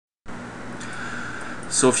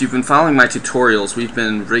So if you've been following my tutorials, we've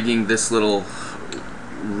been rigging this little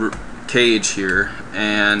cage here,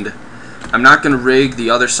 and I'm not going to rig the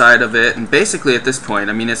other side of it. And basically at this point,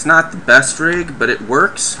 I mean, it's not the best rig, but it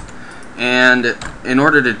works. And in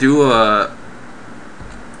order to do a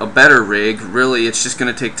better rig, really it's just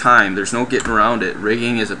going to take time. There's no getting around it.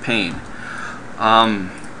 Rigging is a pain. But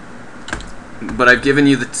I've given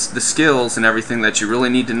you the skills and everything that you really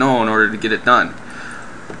need to know in order to get it done.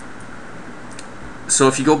 So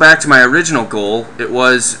if you go back to my original goal, it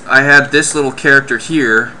was I had this little character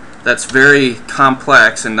here that's very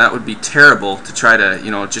complex, and that would be terrible to try to, you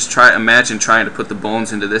know, just imagine trying to put the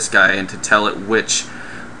bones into this guy and to tell it which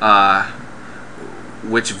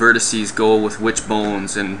vertices go with which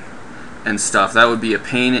bones and stuff. That would be a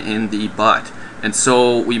pain in the butt. And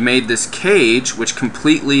so we made this cage which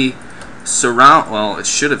completely well, it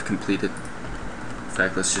should have completed. In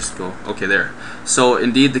fact, let's just go, okay, there. So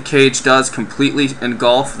indeed the cage does completely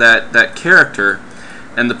engulf that character,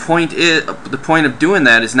 and the point of doing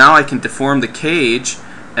that is now I can deform the cage,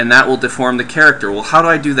 and that will deform the character. Well, how do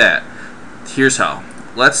I do that? Here's how.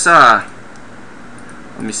 Let's let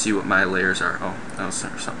me see what my layers are. Oh, that was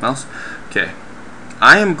something else. Okay,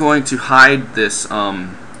 I am going to hide this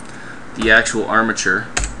the actual armature,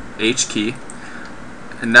 H key,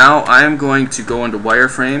 and now I am going to go into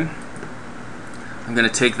wireframe. I'm going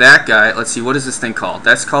to take that guy. Let's see, what is this thing called?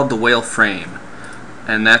 That's called the whale frame,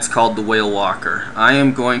 and that's called the whale walker. I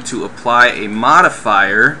am going to apply a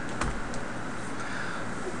modifier,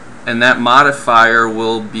 and that modifier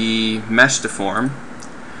will be mesh deform,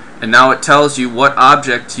 and now it tells you what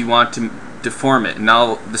object you want to deform it.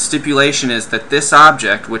 Now the stipulation is that this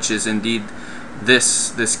object, which is indeed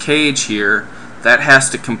this cage here, that has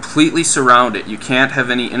to completely surround it. You can't have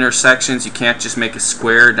any intersections. You can't just make a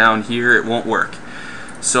square down here. It won't work.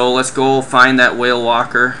 So let's go find that whale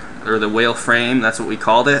walker, or the whale frame, that's what we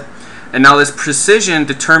called it. And now this precision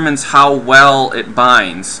determines how well it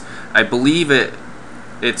binds. I believe it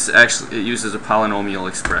uses a polynomial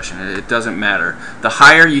expression. It doesn't matter. The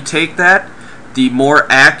higher you take that, the more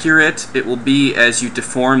accurate it will be as you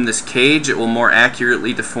deform this cage. It will more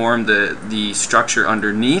accurately deform the structure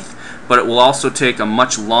underneath, but it will also take a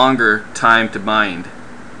much longer time to bind.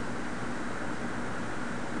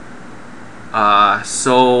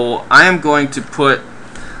 So I am going to put,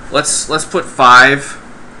 let's put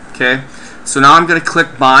 5. Okay, so now I'm going to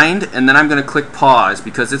click bind, and then I'm going to click pause,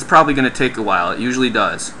 because it's probably going to take a while. It usually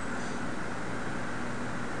does.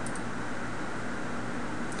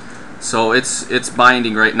 So it's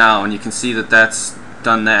binding right now, and you can see that that's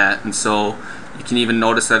done that, and so you can even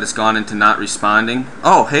notice that it's gone into not responding.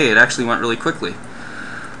 Oh, hey, it actually went really quickly.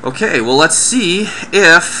 Okay, well, let's see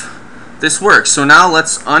if this works. So now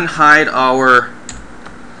let's unhide our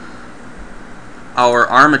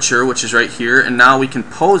armature, which is right here, and now we can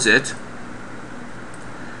pose it.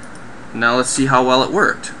 Now let's see how well it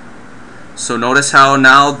worked. So notice how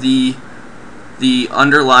now the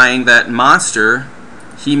underlying that monster,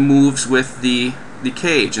 he moves with the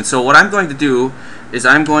cage. And so what I'm going to do is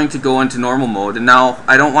I'm going to go into normal mode, and now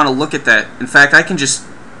I don't want to look at that. In fact, I can just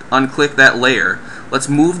unclick that layer. Let's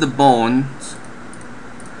move the bones.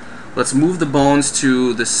 Let's move the bones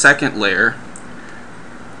to the second layer.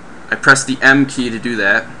 I press the M key to do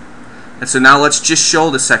that. And so now let's just show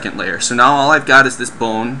the second layer. So now all I've got is this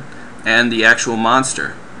bone and the actual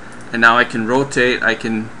monster. And now I can rotate, I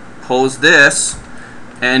can pose this,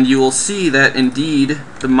 and you will see that indeed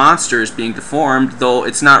the monster is being deformed, though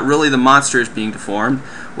it's not really the monster is being deformed.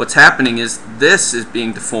 What's happening is this is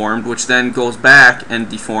being deformed, which then goes back and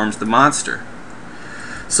deforms the monster.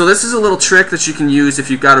 So this is a little trick that you can use if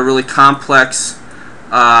you've got a really complex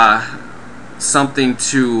something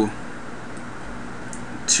to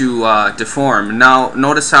deform. Now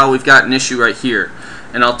notice how we've got an issue right here,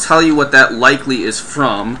 and I'll tell you what that likely is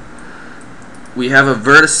from. We have a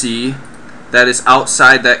vertice that is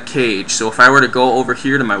outside that cage. So if I were to go over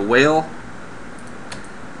here to my whale,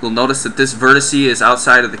 you'll notice that this vertice is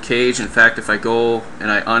outside of the cage. In fact, if I go and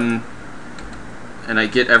I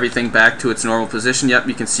get everything back to its normal position, yep,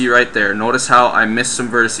 you can see right there. Notice how I missed some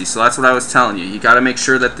vertices. So that's what I was telling you. You got to make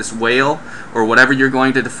sure that this whale, or whatever you're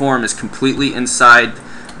going to deform, is completely inside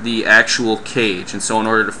the actual cage. And so in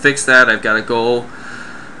order to fix that, I've got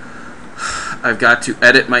to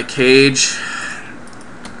edit my cage.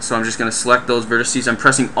 So I'm just going to select those vertices. I'm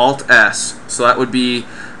pressing Alt S. So that would be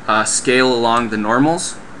scale along the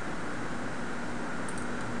normals.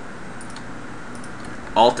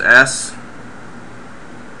 Alt S.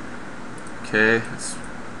 Okay, it's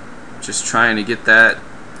just trying to get that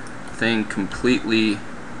thing completely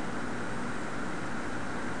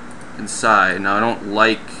inside. Now I don't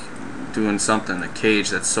like doing something, the cage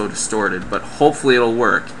that's so distorted, but hopefully it'll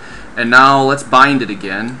work. And now let's bind it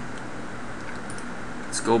again.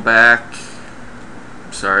 Let's go back,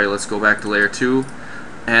 sorry, let's go back to layer 2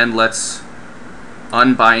 and let's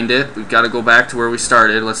unbind it. We've got to go back to where we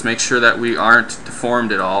started. Let's make sure that we aren't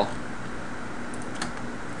deformed at all.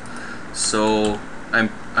 So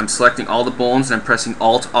I'm selecting all the bones and I'm pressing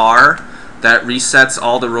Alt R. That resets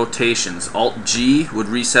all the rotations. Alt G would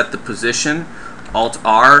reset the position. Alt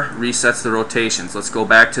R resets the rotations. Let's go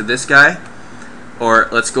back to this guy, or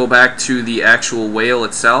let's go back to the actual whale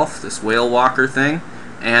itself, this whale walker thing,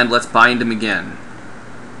 and let's bind him again.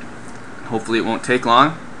 Hopefully it won't take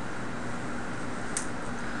long.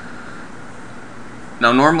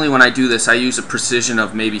 Now normally when I do this I use a precision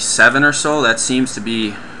of maybe 7 or so. That seems to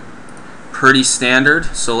be pretty standard,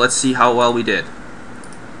 so let's see how well we did.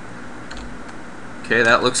 Okay,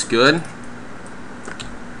 that looks good.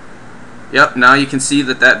 Yep, now you can see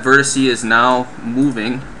that that vertex is now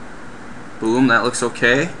moving. Boom, that looks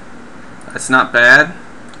okay. That's not bad.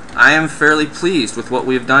 I am fairly pleased with what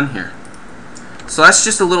we've done here. So that's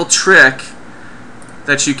just a little trick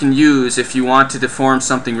that you can use if you want to deform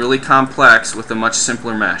something really complex with a much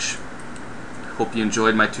simpler mesh. Hope you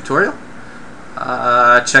enjoyed my tutorial.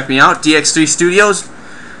 Check me out, DX3 Studios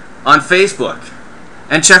on Facebook.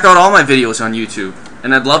 And check out all my videos on YouTube.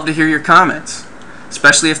 And I'd love to hear your comments,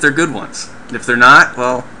 especially if they're good ones. If they're not,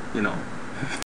 well, you know.